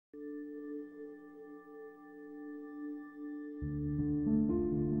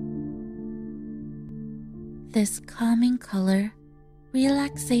This calming color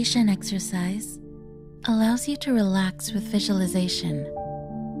relaxation exercise allows you to relax with visualization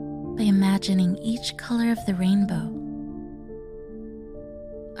by imagining each color of the rainbow.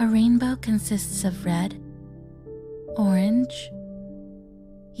 A rainbow consists of red, orange,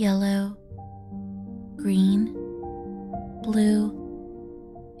 yellow, green, blue,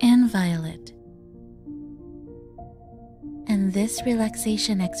 and violet. And this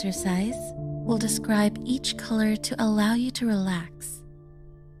relaxation exercise will describe each color to allow you to relax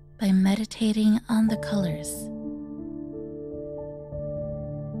by meditating on the colors.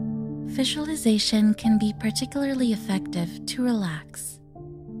 Visualization can be particularly effective to relax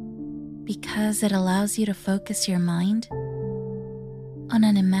because it allows you to focus your mind on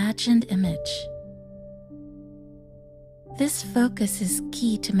an imagined image. This focus is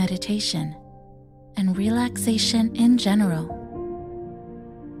key to meditation and relaxation in general.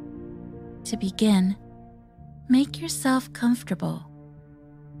 To begin, make yourself comfortable.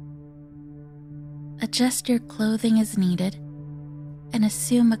 Adjust your clothing as needed and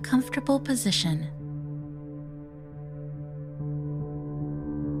assume a comfortable position.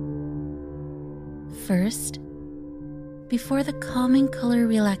 First, before the calming color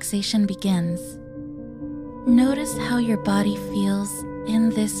relaxation begins, notice how your body feels in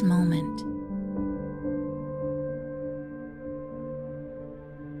this moment.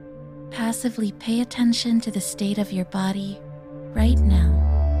 Passively pay attention to the state of your body right now.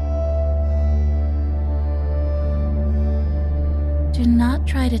 Do not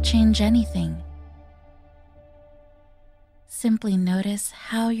try to change anything. Simply notice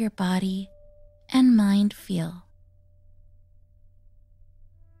how your body and mind feel.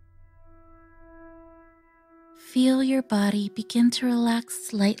 Feel your body begin to relax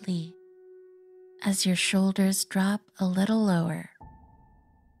slightly as your shoulders drop a little lower.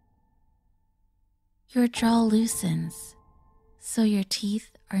 Your jaw loosens so your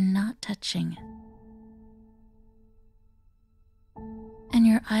teeth are not touching. And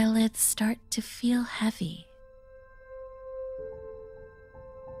your eyelids start to feel heavy.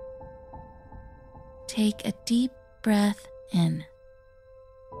 Take a deep breath in.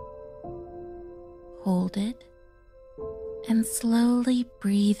 Hold it and slowly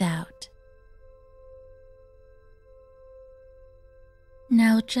breathe out.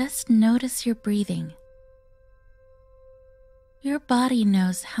 Now just notice your breathing. Your body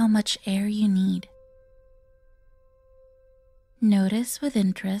knows how much air you need. Notice with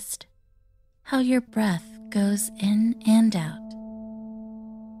interest how your breath goes in and out.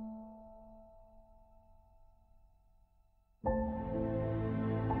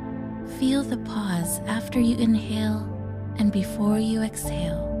 Feel the pause after you inhale and before you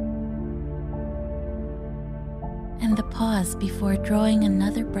exhale, and the pause before drawing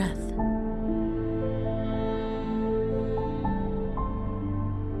another breath.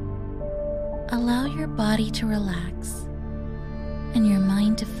 Allow your body to relax and your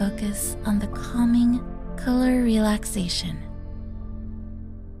mind to focus on the calming color relaxation.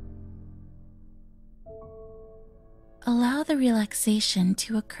 Allow the relaxation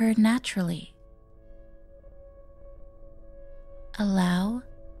to occur naturally. Allow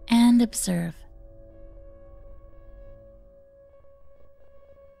and observe.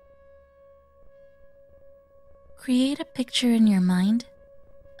 Create a picture in your mind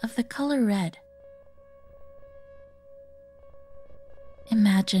of the color red.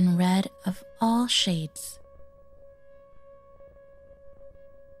 Imagine red of all shades.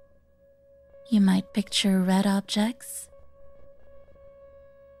 You might picture red objects,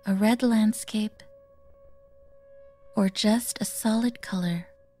 a red landscape, or just a solid color.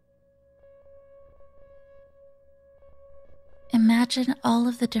 Imagine all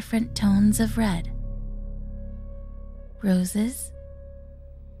of the different tones of red. Roses,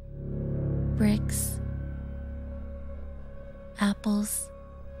 bricks, apples,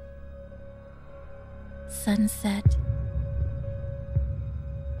 sunset.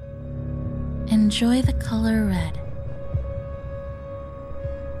 Enjoy the color red.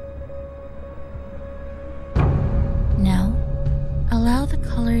 Now, allow the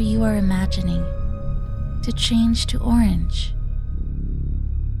color you are imagining to change to orange.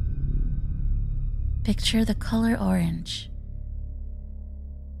 Picture the color orange.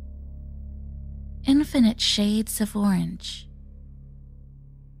 Infinite shades of orange.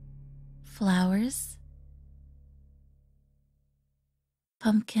 Flowers,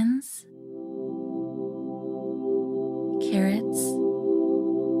 pumpkins, carrots.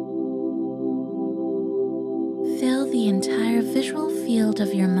 Fill the entire visual field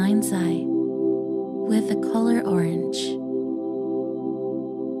of your mind's eye with the color orange.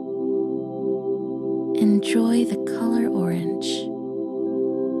 Enjoy the color orange.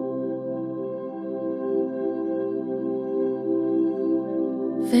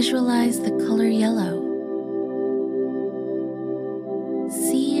 Visualize the color yellow.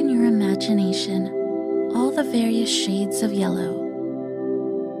 See in your imagination all the various shades of yellow.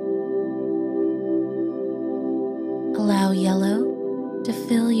 Allow yellow to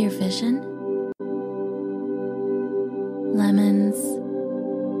fill your vision. Lemons,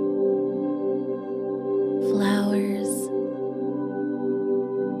 flowers,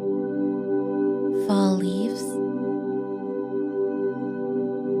 fall leaves.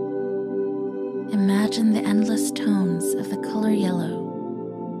 Imagine the endless tones of the color yellow.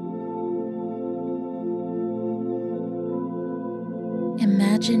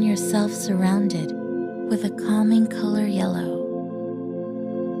 Imagine yourself surrounded with a calming color yellow.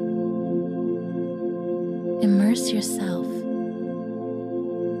 Immerse yourself.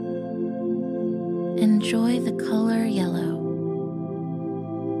 Enjoy the color yellow.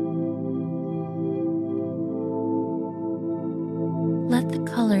 Let the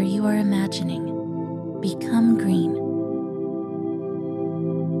color you are imagining become green.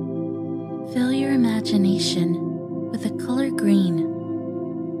 Fill your imagination with the color green.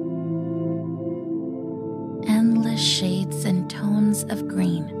 Endless shades and tones of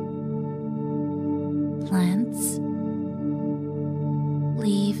green. Plants,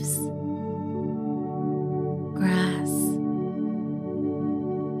 leaves, grass.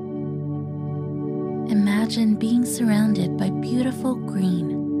 Imagine being surrounded by beautiful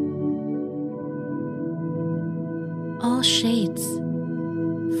green. All shades,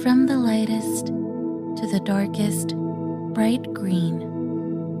 from the lightest to the darkest, bright green,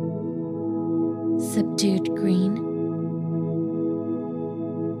 subdued green.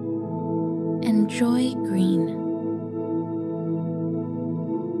 Enjoy green.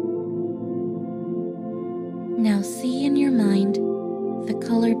 Now see in your mind the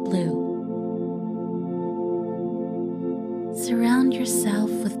color blue. Surround yourself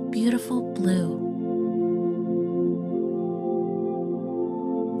with beautiful blue.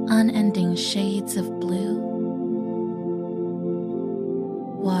 Unending shades of blue.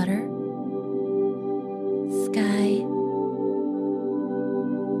 Water, sky.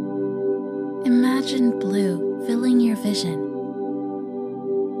 Imagine blue filling your vision.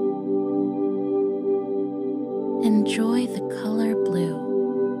 Enjoy the color blue.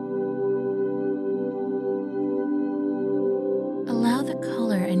 Allow the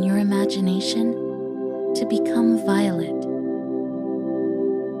color in your imagination to become violet.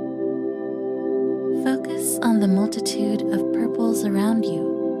 Focus on the multitude of purples around you.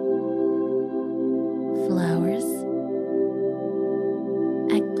 Flowers,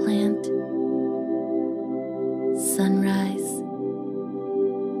 eggplant, sunrise.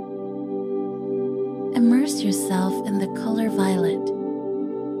 Immerse yourself in the color violet.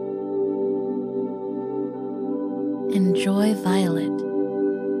 Enjoy violet.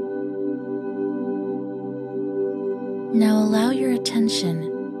 Now allow your attention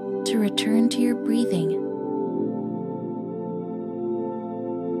to return to your breathing.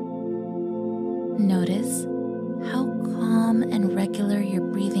 Notice how calm and regular your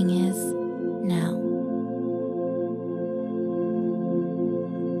breathing is now.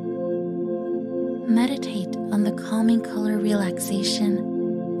 Meditate on the calming color relaxation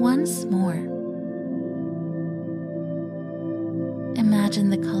once more. Imagine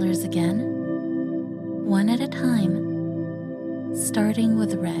the colors again, one at a time, starting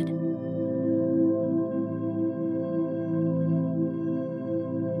with red.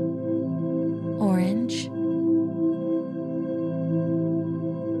 Orange,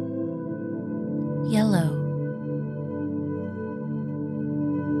 yellow,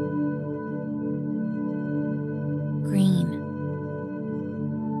 green,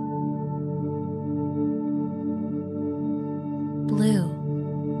 blue,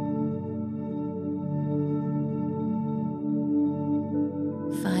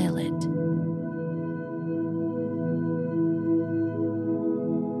 violet,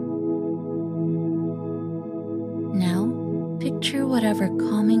 now picture whatever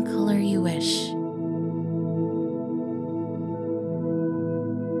calming color you wish.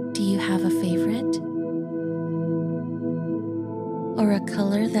 Do you have a favorite? Or a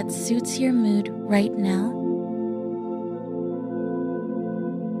color that suits your mood right now?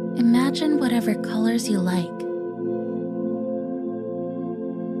 Imagine whatever colors you like.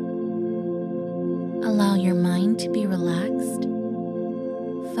 Allow your mind to be relaxed,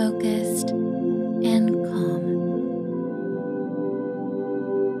 focused, and calm.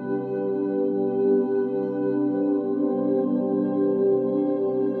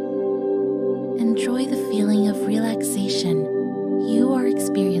 Enjoy the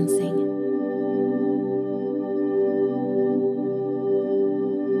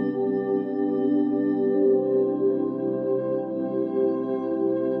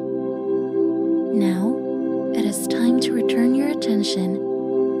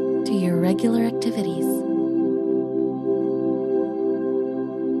regular activities.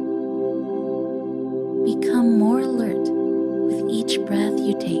 Become more alert with each breath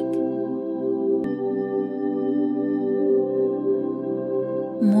you take,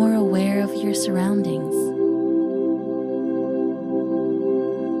 more aware of your surroundings.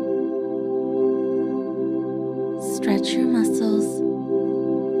 Stretch your muscles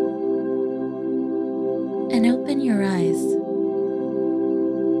and open your eyes